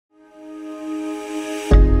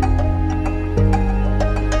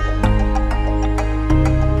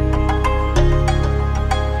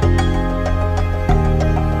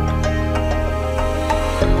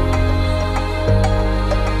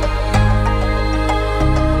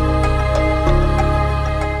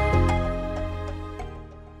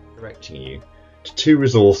two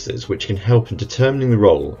resources which can help in determining the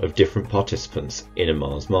role of different participants in a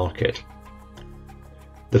MaaS market.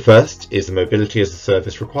 The first is the Mobility as a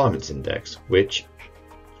Service Requirements Index, which,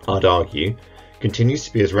 I'd argue, continues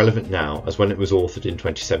to be as relevant now as when it was authored in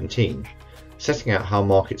 2017, setting out how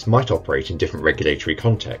markets might operate in different regulatory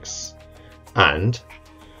contexts, and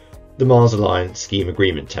the MaaS Alliance Scheme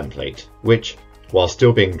Agreement template, which, while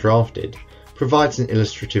still being drafted, provides an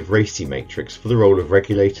illustrative RACI matrix for the role of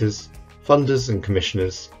regulators, funders and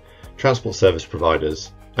commissioners, transport service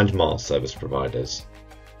providers, and MaaS service providers.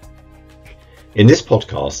 In this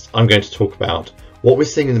podcast, I'm going to talk about what we're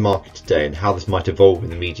seeing in the market today and how this might evolve in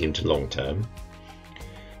the medium to long term,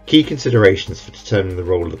 key considerations for determining the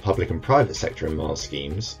role of the public and private sector in MaaS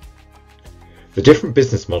schemes, the different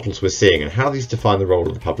business models we're seeing and how these define the role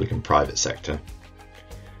of the public and private sector,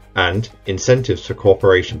 and incentives for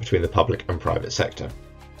cooperation between the public and private sector.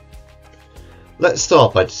 Let's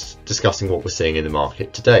start by discussing what we're seeing in the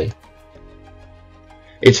market today.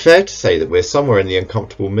 It's fair to say that we're somewhere in the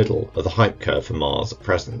uncomfortable middle of the hype curve for MaaS at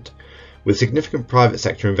present, with significant private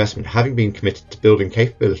sector investment having been committed to building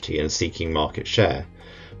capability and seeking market share,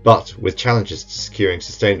 but with challenges to securing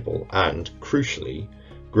sustainable and, crucially,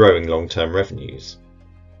 growing long-term revenues.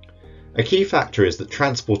 A key factor is that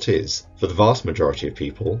transport is, for the vast majority of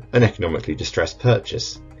people, an economically distressed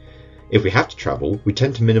purchase. If we have to travel, we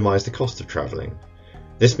tend to minimise the cost of travelling.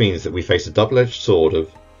 This means that we face a double-edged sword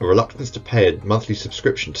of a reluctance to pay a monthly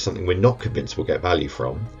subscription to something we're not convinced we'll get value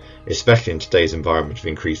from, especially in today's environment of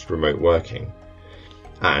increased remote working,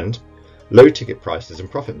 and low ticket prices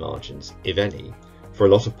and profit margins, if any, for a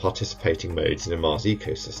lot of participating modes in a MaaS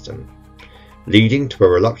ecosystem, leading to a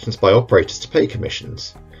reluctance by operators to pay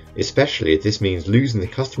commissions, especially if this means losing the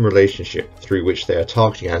customer relationship through which they are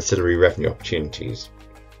targeting ancillary revenue opportunities.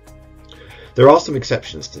 There are some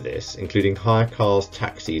exceptions to this, including hire cars,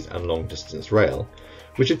 taxis and long-distance rail,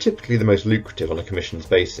 which are typically the most lucrative on a commissions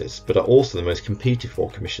basis, but are also the most competed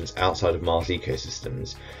for commissions outside of MaaS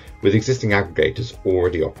ecosystems, with existing aggregators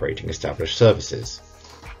already operating established services.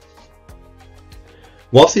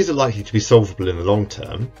 Whilst these are likely to be solvable in the long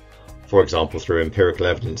term, for example through empirical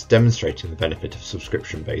evidence demonstrating the benefit of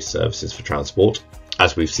subscription-based services for transport,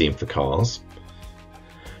 as we've seen for cars,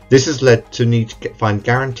 this has led to need to find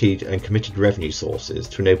guaranteed and committed revenue sources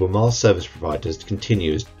to enable MaaS service providers to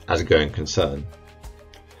continue as a going concern.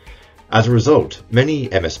 As a result, many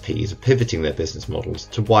MSPs are pivoting their business models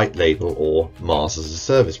to white label or MaaS as a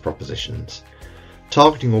service propositions,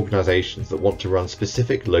 targeting organisations that want to run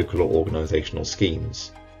specific local or organisational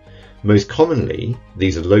schemes. Most commonly,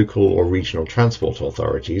 these are local or regional transport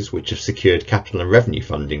authorities which have secured capital and revenue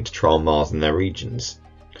funding to trial MaaS in their regions.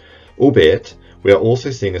 Albeit, we are also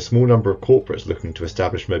seeing a small number of corporates looking to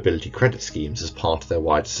establish mobility credit schemes as part of their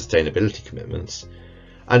wider sustainability commitments,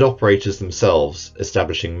 and operators themselves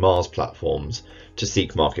establishing MaaS platforms to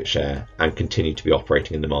seek market share and continue to be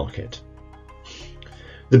operating in the market.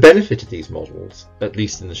 The benefit of these models, at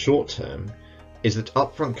least in the short term, is that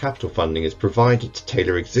upfront capital funding is provided to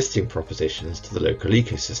tailor existing propositions to the local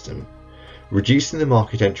ecosystem, reducing the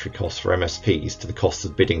market entry costs for MSPs to the cost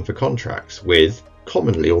of bidding for contracts with,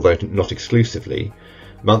 commonly although not exclusively,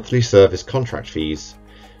 monthly service contract fees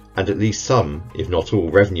and at least some, if not all,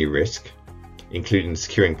 revenue risk, including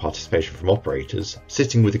securing participation from operators,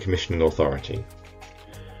 sitting with the commissioning authority.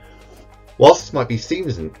 Whilst this might be seen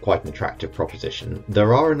as quite an attractive proposition,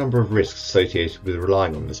 there are a number of risks associated with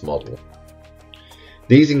relying on this model.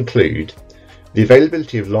 These include the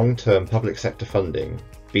availability of long-term public sector funding,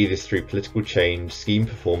 be this through political change, scheme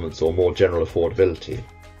performance or more general affordability,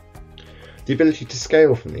 the ability to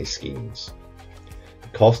scale from these schemes, the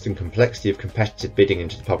cost and complexity of competitive bidding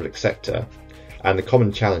into the public sector, and the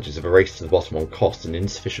common challenges of a race to the bottom on cost and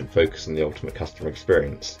insufficient focus on the ultimate customer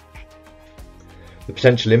experience. The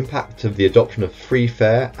potential impact of the adoption of free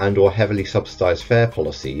fare and or heavily subsidised fare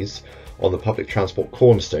policies on the public transport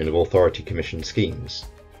cornerstone of authority commissioned schemes.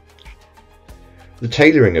 The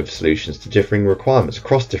tailoring of solutions to differing requirements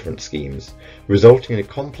across different schemes, resulting in a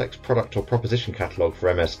complex product or proposition catalogue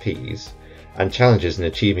for MSPs, and challenges in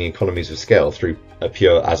achieving economies of scale through a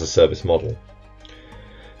pure as-a-service model.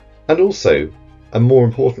 And also, and more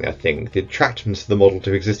importantly I think, the attractiveness of the model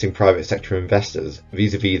to existing private sector investors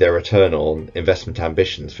vis-à-vis their return on investment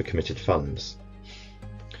ambitions for committed funds.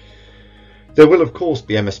 There will of course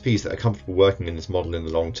be MSPs that are comfortable working in this model in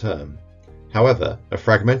the long term. However, a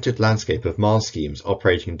fragmented landscape of MaaS schemes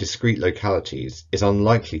operating in discrete localities is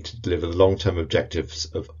unlikely to deliver the long-term objectives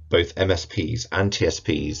of both MSPs and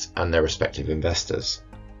TSPs and their respective investors.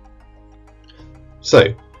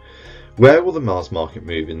 So, where will the MaaS market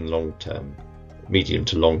move in the long term, medium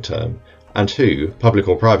to long term, and who, public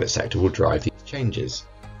or private sector, will drive these changes?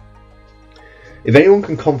 If anyone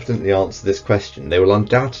can confidently answer this question, they will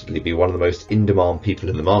undoubtedly be one of the most in-demand people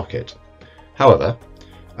in the market. However,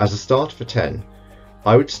 as a starter for 10,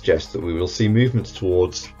 I would suggest that we will see movements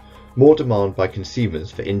towards more demand by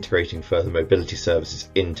consumers for integrating further mobility services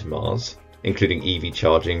into MaaS, including EV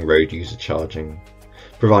charging, road user charging,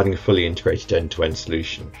 providing a fully integrated end-to-end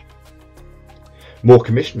solution. More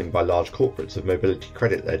commissioning by large corporates of mobility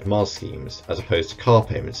credit-led MaaS schemes as opposed to car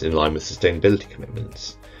payments in line with sustainability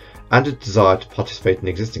commitments, and a desire to participate in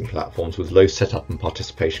existing platforms with low setup and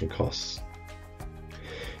participation costs.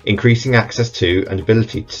 Increasing access to and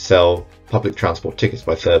ability to sell public transport tickets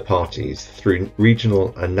by third parties through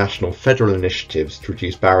regional and national federal initiatives to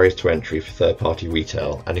reduce barriers to entry for third-party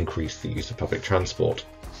retail and increase the use of public transport.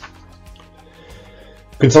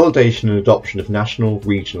 Consolidation and adoption of national,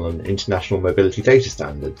 regional and international mobility data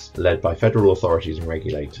standards led by federal authorities and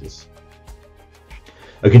regulators.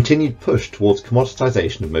 A continued push towards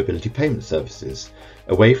commoditisation of mobility payment services,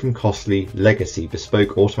 away from costly, legacy,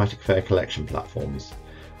 bespoke automatic fare collection platforms,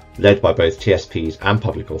 led by both TSPs and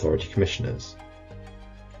public authority commissioners.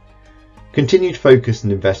 Continued focus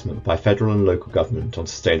and investment by federal and local government on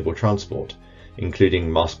sustainable transport,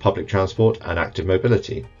 including mass public transport and active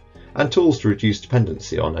mobility, and tools to reduce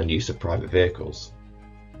dependency on and use of private vehicles.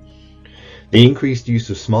 The increased use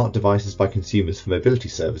of smart devices by consumers for mobility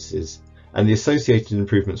services, and the associated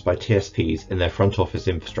improvements by TSPs in their front office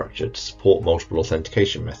infrastructure to support multiple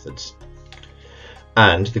authentication methods.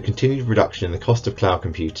 And the continued reduction in the cost of cloud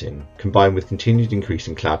computing, combined with continued increase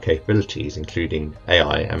in cloud capabilities, including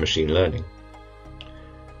AI and machine learning.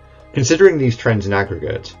 Considering these trends in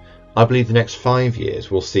aggregate, I believe the next 5 years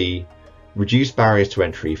will see reduced barriers to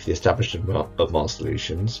entry for the establishment of MaaS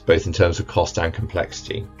solutions, both in terms of cost and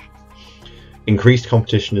complexity, increased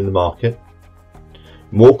competition in the market,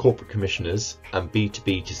 more corporate commissioners and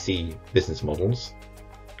B2B2C business models,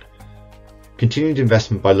 continued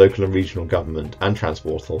investment by local and regional government and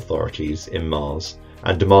transport authorities in MaaS,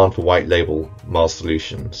 and demand for white label MaaS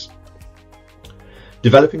solutions.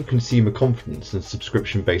 Developing consumer confidence and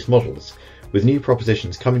subscription-based models, with new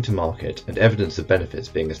propositions coming to market and evidence of benefits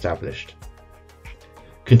being established.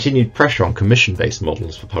 Continued pressure on commission-based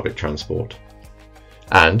models for public transport.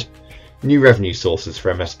 And new revenue sources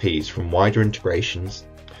for MSPs from wider integrations,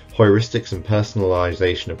 heuristics and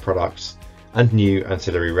personalisation of products, and new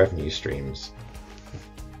ancillary revenue streams.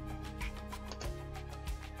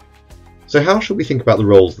 So how should we think about the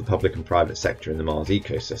roles of the public and private sector in the MaaS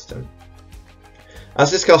ecosystem?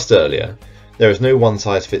 As discussed earlier, there is no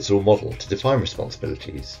one-size-fits-all model to define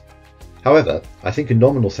responsibilities. However, I think a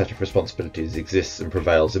nominal set of responsibilities exists and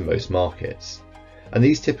prevails in most markets, and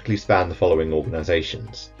these typically span the following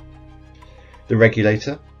organisations: the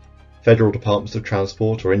regulator, federal departments of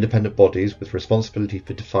transport or independent bodies with responsibility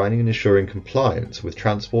for defining and ensuring compliance with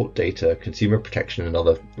transport data, consumer protection and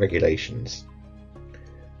other regulations.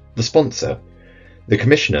 The sponsor, the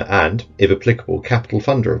commissioner and, if applicable, capital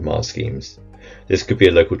funder of MaaS schemes. This could be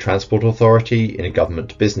a local transport authority in a government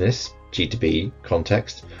to business, G2B,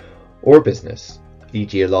 context, or a business,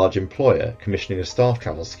 e.g. a large employer commissioning a staff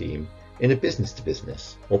travel scheme in a business to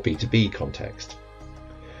business or B2B context.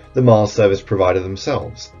 The MaaS service provider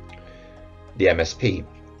themselves, the MSP,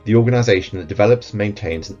 the organisation that develops,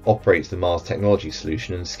 maintains and operates the MaaS technology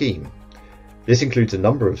solution and scheme. This includes a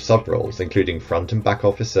number of sub-roles including front and back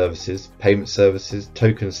office services, payment services,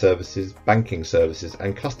 token services, banking services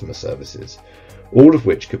and customer services, all of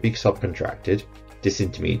which could be subcontracted,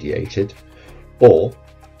 disintermediated or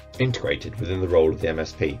integrated within the role of the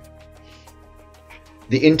MSP.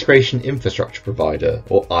 The Integration Infrastructure Provider,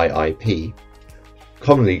 or IIP,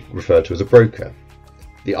 commonly referred to as a broker.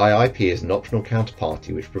 The IIP is an optional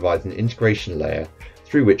counterparty which provides an integration layer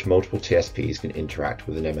through which multiple TSPs can interact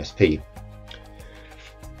with an MSP.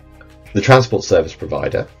 The Transport Service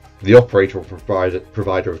Provider, the operator or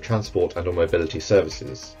provider of transport and or mobility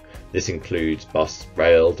services. This includes bus,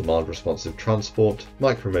 rail, demand responsive transport,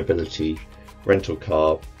 micromobility, rental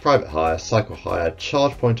car, private hire, cycle hire,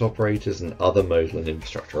 charge point operators and other modal and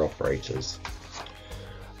infrastructure operators.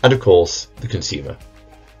 And of course, the consumer.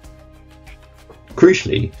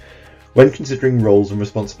 Crucially, when considering roles and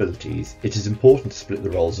responsibilities, it is important to split the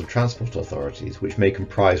roles of transport authorities, which may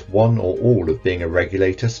comprise one or all of being a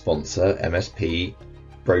regulator, sponsor, MSP,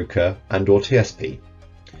 broker and or TSP.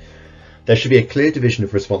 There should be a clear division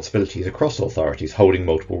of responsibilities across authorities holding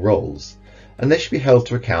multiple roles, and they should be held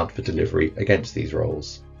to account for delivery against these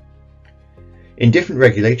roles. In different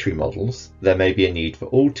regulatory models, there may be a need for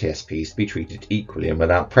all TSPs to be treated equally and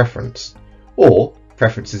without preference, or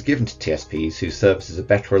preference is given to TSPs whose services are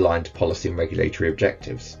better aligned to policy and regulatory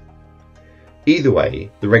objectives. Either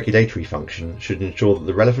way, the regulatory function should ensure that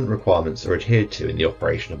the relevant requirements are adhered to in the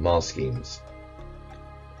operation of MaaS schemes.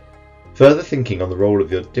 Further thinking on the role of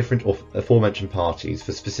the different aforementioned parties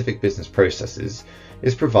for specific business processes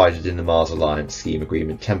is provided in the MaaS Alliance Scheme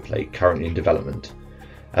Agreement template currently in development,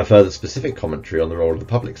 and further specific commentary on the role of the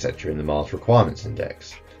public sector in the MaaS Requirements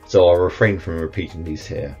Index, so I'll refrain from repeating these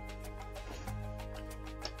here.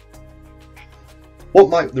 What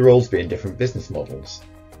might the roles be in different business models?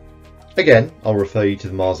 Again, I'll refer you to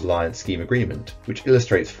the MaaS Alliance Scheme Agreement, which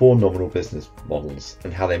illustrates 4 nominal business models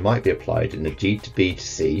and how they might be applied in a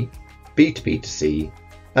G2B2C, B2B2C,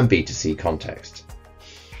 and B2C context.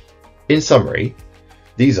 In summary,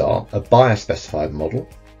 these are a buyer-specified model,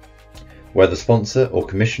 where the sponsor or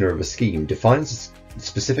commissioner of a scheme defines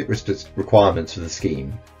specific requirements for the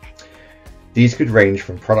scheme. These could range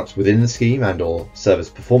from products within the scheme and/or service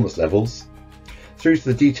performance levels, through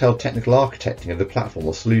to the detailed technical architecting of the platform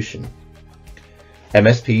or solution.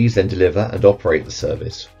 MSPs then deliver and operate the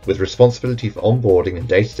service, with responsibility for onboarding and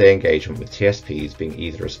day-to-day engagement with TSPs being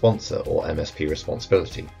either a sponsor or MSP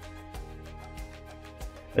responsibility.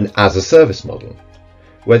 An as-a-service model,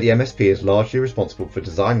 where the MSP is largely responsible for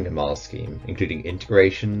designing a MaaS scheme, including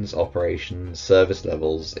integrations, operations, service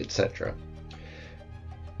levels, etc.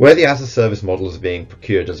 Where the as-a-service models are being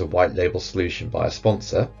procured as a white label solution by a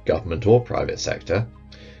sponsor, government or private sector,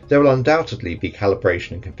 there will undoubtedly be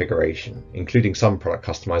calibration and configuration, including some product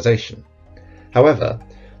customization. However,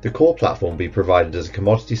 the core platform will be provided as a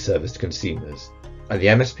commodity service to consumers, and the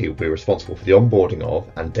MSP will be responsible for the onboarding of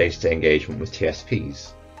and day-to-day engagement with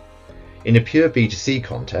TSPs. In a pure B2C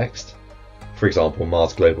context, for example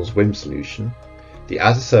MaaS Global's WIM solution, the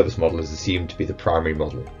as-a-service model is assumed to be the primary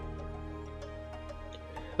model.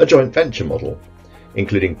 A joint venture model,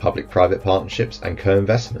 including public-private partnerships and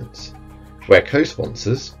co-investments, where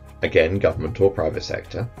co-sponsors, again government or private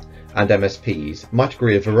sector, and MSPs might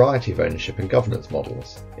agree a variety of ownership and governance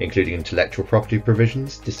models, including intellectual property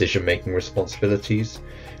provisions, decision-making responsibilities,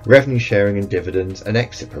 revenue sharing and dividends, and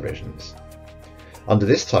exit provisions. Under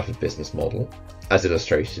this type of business model, as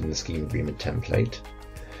illustrated in the scheme agreement template,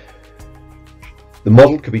 the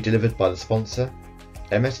model could be delivered by the sponsor,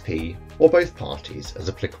 MSP, or both parties as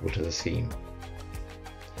applicable to the scheme.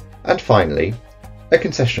 And finally, a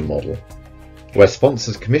concession model, where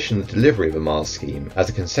sponsors commission the delivery of a MaaS scheme as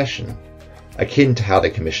a concession, akin to how they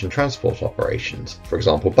commission transport operations, for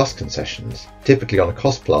example bus concessions, typically on a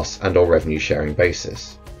cost-plus and/or revenue-sharing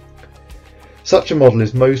basis. Such a model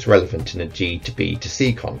is most relevant in a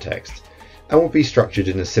G2B2C context, and will be structured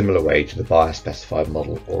in a similar way to the buyer-specified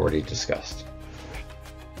model already discussed.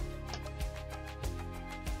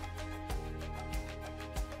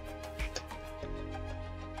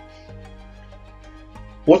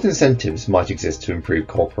 What incentives might exist to improve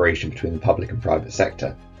cooperation between the public and private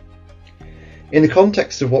sector? In the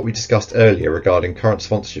context of what we discussed earlier regarding current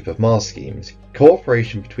sponsorship of MaaS schemes,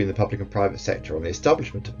 cooperation between the public and private sector on the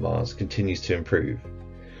establishment of MaaS continues to improve.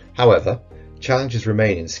 However, challenges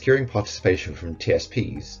remain in securing participation from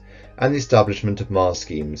TSPs and the establishment of MaaS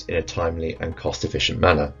schemes in a timely and cost-efficient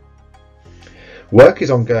manner. Work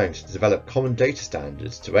is ongoing to develop common data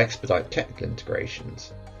standards to expedite technical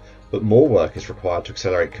integrations, but more work is required to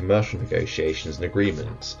accelerate commercial negotiations and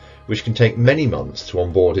agreements, which can take many months to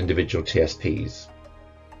onboard individual TSPs.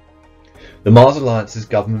 The MaaS Alliance's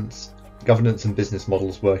Governance and Business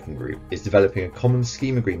Models Working Group is developing a common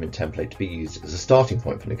scheme agreement template to be used as a starting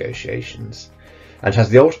point for negotiations, and has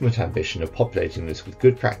the ultimate ambition of populating this with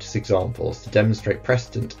good practice examples to demonstrate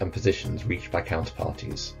precedent and positions reached by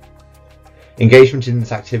counterparties. Engagement in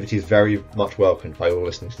this activity is very much welcomed by all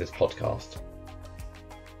listening to this podcast.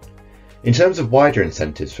 In terms of wider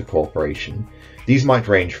incentives for cooperation, these might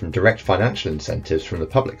range from direct financial incentives from the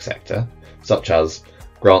public sector, such as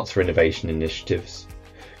grants for innovation initiatives,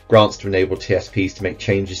 grants to enable TSPs to make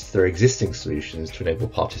changes to their existing solutions to enable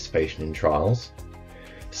participation in trials,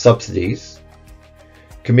 subsidies,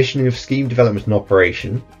 commissioning of scheme development and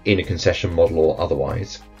operation in a concession model or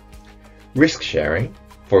otherwise, risk sharing,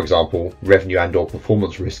 for example revenue and/or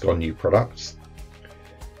performance risk on new products,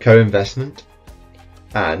 co-investment,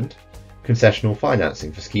 and concessional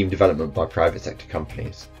financing for scheme development by private sector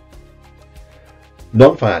companies.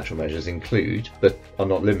 Non-financial measures include, but are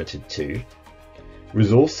not limited to,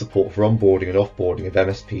 resource support for onboarding and offboarding of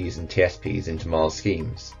MSPs and TSPs into MaaS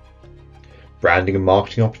schemes, branding and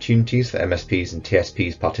marketing opportunities for MSPs and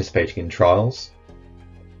TSPs participating in trials,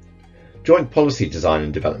 joint policy design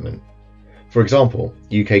and development. For example,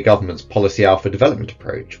 the UK Government's Policy Alpha development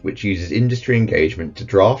approach, which uses industry engagement to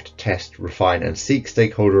draft, test, refine and seek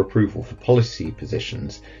stakeholder approval for policy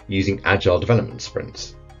positions using agile development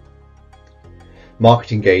sprints.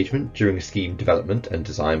 market engagement during scheme development and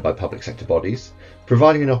design by public sector bodies,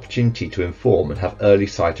 providing an opportunity to inform and have early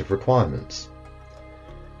sight of requirements,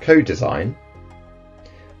 co-design,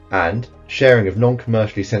 and sharing of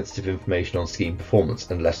non-commercially sensitive information on scheme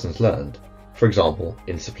performance and lessons learned, for example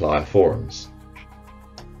in supplier forums.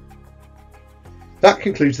 That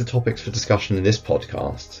concludes the topics for discussion in this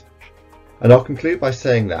podcast, and I'll conclude by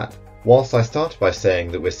saying that, whilst I started by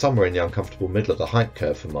saying that we're somewhere in the uncomfortable middle of the hype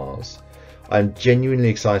curve for MaaS, I am genuinely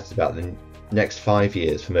excited about the next 5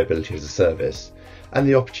 years for mobility as a service and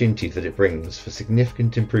the opportunities that it brings for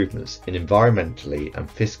significant improvements in environmentally and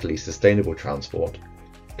fiscally sustainable transport,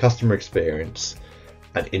 customer experience,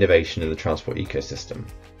 and innovation in the transport ecosystem.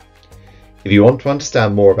 If you want to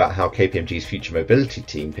understand more about how KPMG's Future Mobility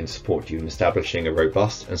team can support you in establishing a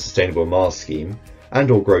robust and sustainable MaaS scheme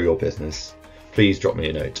and/or grow your business, please drop me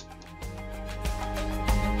a note.